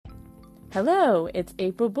Hello, it's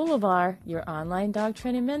April Boulevard, your online dog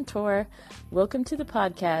training mentor. Welcome to the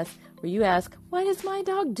podcast where you ask, why does my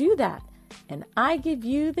dog do that? And I give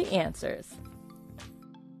you the answers.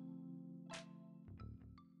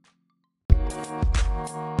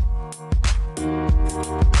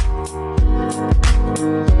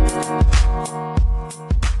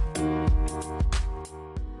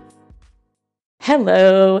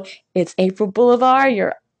 Hello, it's April Boulevard,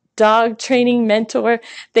 your dog training mentor.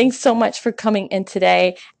 Thanks so much for coming in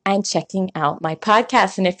today and checking out my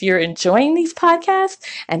podcast. And if you're enjoying these podcasts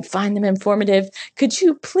and find them informative, could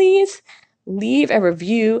you please leave a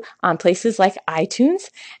review on places like iTunes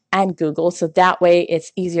and Google, so that way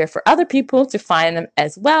it's easier for other people to find them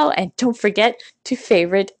as well. And don't forget to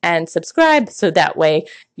favorite and subscribe, so that way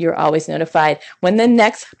you're always notified when the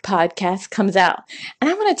next podcast comes out. And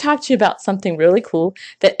I want to talk to you about something really cool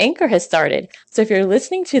that Anchor has started. So if you're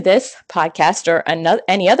listening to this podcast or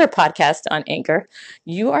any other podcast on Anchor,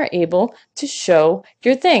 you are able to show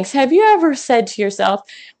your thanks. Have you ever said to yourself,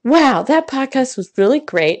 wow, that podcast was really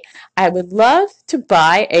great. I would love to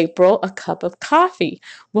buy April a cup of coffee.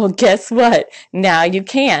 Well, guess what? Now you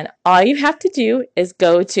can. All you have to do is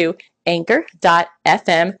go to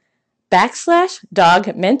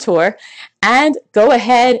anchor.fm/dog mentor and go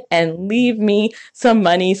ahead and leave me some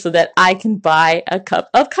money so that I can buy a cup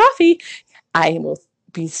of coffee. I will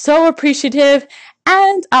be so appreciative,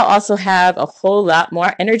 and I'll also have a whole lot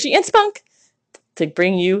more energy and spunk to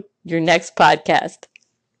bring you your next podcast.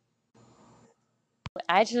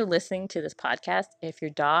 As you're listening to this podcast, if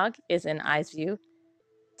your dog is in Eyes View,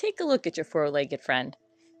 take a look at your four-legged friend.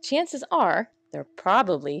 Chances are they're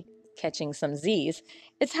probably catching some Z's.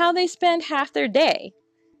 It's how they spend half their day.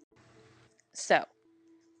 So,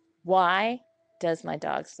 why does my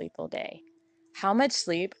dog sleep all day? How much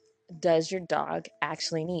sleep does your dog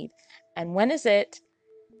actually need? And when is it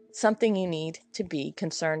something you need to be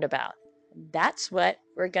concerned about? That's what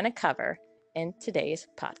we're going to cover in today's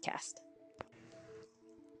podcast.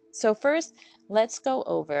 So first, let's go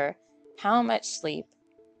over how much sleep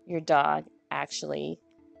your dog actually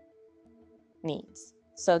needs.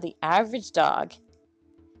 So the average dog,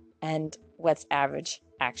 and what's average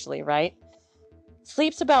actually, right?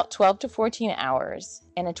 Sleeps about 12 to 14 hours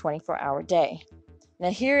in a 24-hour day. Now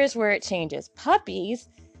here is where it changes. Puppies,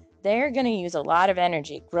 they're going to use a lot of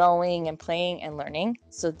energy growing and playing and learning,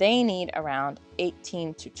 so they need around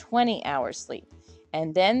 18 to 20 hours sleep.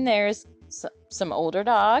 And then there's some older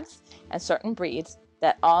dogs and certain breeds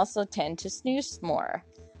that also tend to snooze more.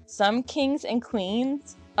 Some kings and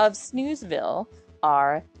queens of Snoozeville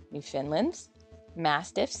are Newfoundlands,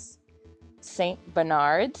 Mastiffs, St.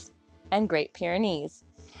 Bernards, and Great Pyrenees.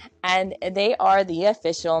 And they are the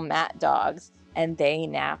official mat dogs, and they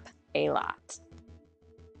nap a lot.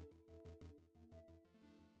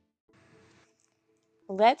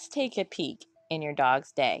 Let's take a peek in your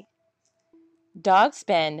dog's day. Dogs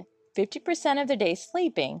spend 50% of their day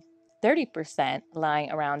sleeping, 30% lying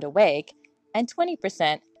around awake, and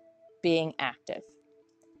 20% being active.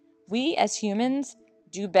 We as humans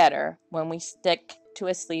do better when we stick to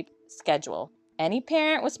a sleep schedule. Any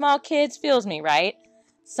parent with small kids feels me, right?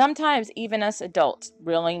 Sometimes even us adults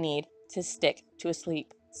really need to stick to a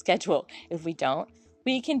sleep schedule. If we don't,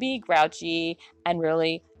 we can be grouchy and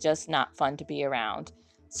really just not fun to be around.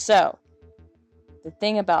 So, the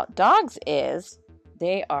thing about dogs is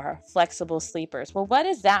they are flexible sleepers. Well, what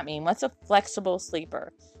does that mean? What's a flexible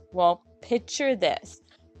sleeper? Well, picture this.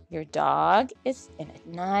 Your dog is in a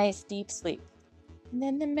nice deep sleep. And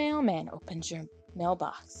then the mailman opens your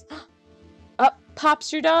mailbox. Up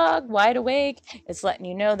pops your dog, wide awake. It's letting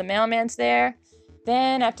you know the mailman's there.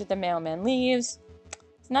 Then after the mailman leaves,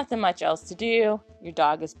 there's nothing much else to do. Your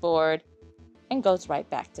dog is bored and goes right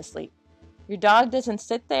back to sleep. Your dog doesn't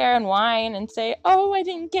sit there and whine and say, oh, I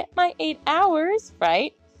didn't get my 8 hours,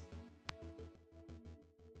 right?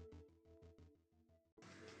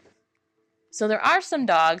 So there are some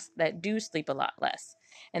dogs that do sleep a lot less.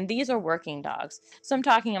 And these are working dogs. So I'm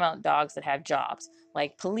talking about dogs that have jobs,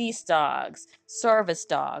 like police dogs, service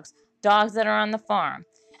dogs, dogs that are on the farm.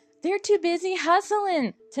 They're too busy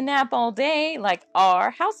hustling to nap all day like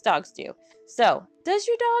our house dogs do. So, does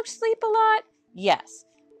your dog sleep a lot? Yes.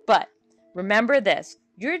 But remember this,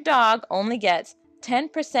 your dog only gets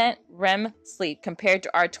 10% REM sleep compared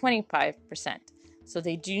to our 25%. So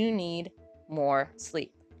they do need more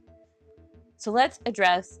sleep. So let's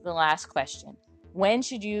address the last question. When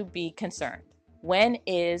should you be concerned? When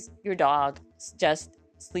is your dog just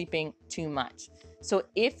sleeping too much? So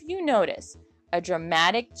if you notice a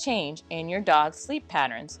dramatic change in your dog's sleep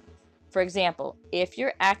patterns, for example, if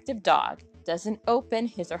your active dog doesn't open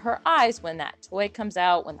his or her eyes when that toy comes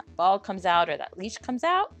out, when that ball comes out, or that leash comes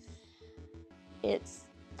out, it's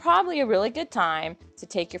probably a really good time to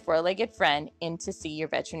take your four-legged friend in to see your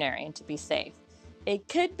veterinarian to be safe. It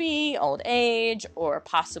could be old age or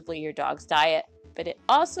possibly your dog's diet, but it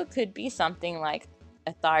also could be something like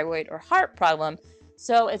a thyroid or heart problem.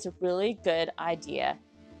 So it's a really good idea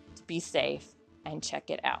to be safe and check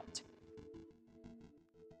it out.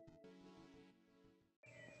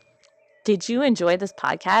 Did you enjoy this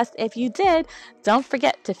podcast? If you did, don't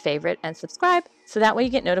forget to favorite and subscribe so that way you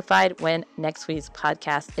get notified when next week's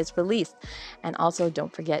podcast is released. And also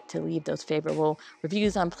don't forget to leave those favorable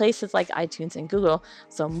reviews on places like iTunes and Google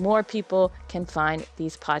so more people can find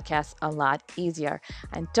these podcasts a lot easier.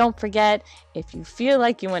 And don't forget, if you feel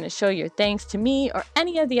like you want to show your thanks to me or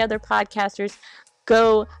any of the other podcasters,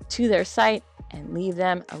 go to their site and leave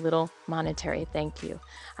them a little monetary thank you.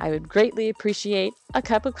 I would greatly appreciate a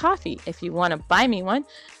cup of coffee. If you want to buy me one,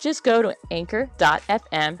 just go to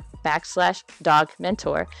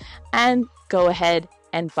anchor.fm/dogmentor and go ahead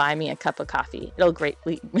and buy me a cup of coffee. It'll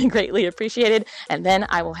greatly appreciated. And then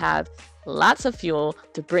I will have lots of fuel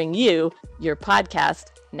to bring you your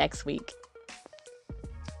podcast next week.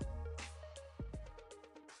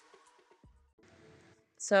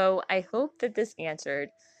 So I hope that this answered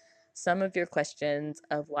some of your questions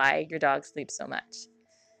of why your dog sleeps so much.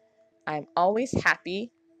 I'm always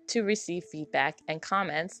happy to receive feedback and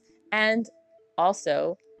comments, and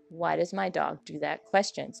also, why does my dog do that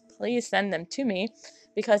questions? Please send them to me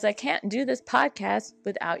because I can't do this podcast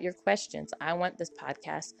without your questions. I want this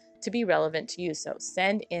podcast to be relevant to you. So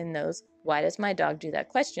send in those why does my dog do that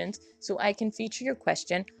questions so I can feature your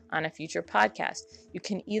question on a future podcast. You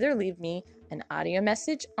can either leave me an audio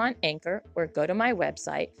message on Anchor or go to my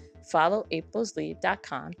website,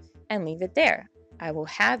 followaprilslead.com, and leave it there. I will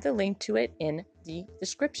have the link to it in the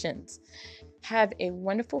descriptions. Have a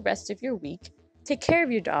wonderful rest of your week. Take care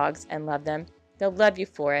of your dogs and love them. They'll love you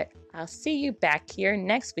for it. I'll see you back here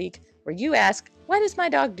next week where you ask, why does my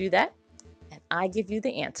dog do that? And I give you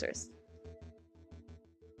the answers.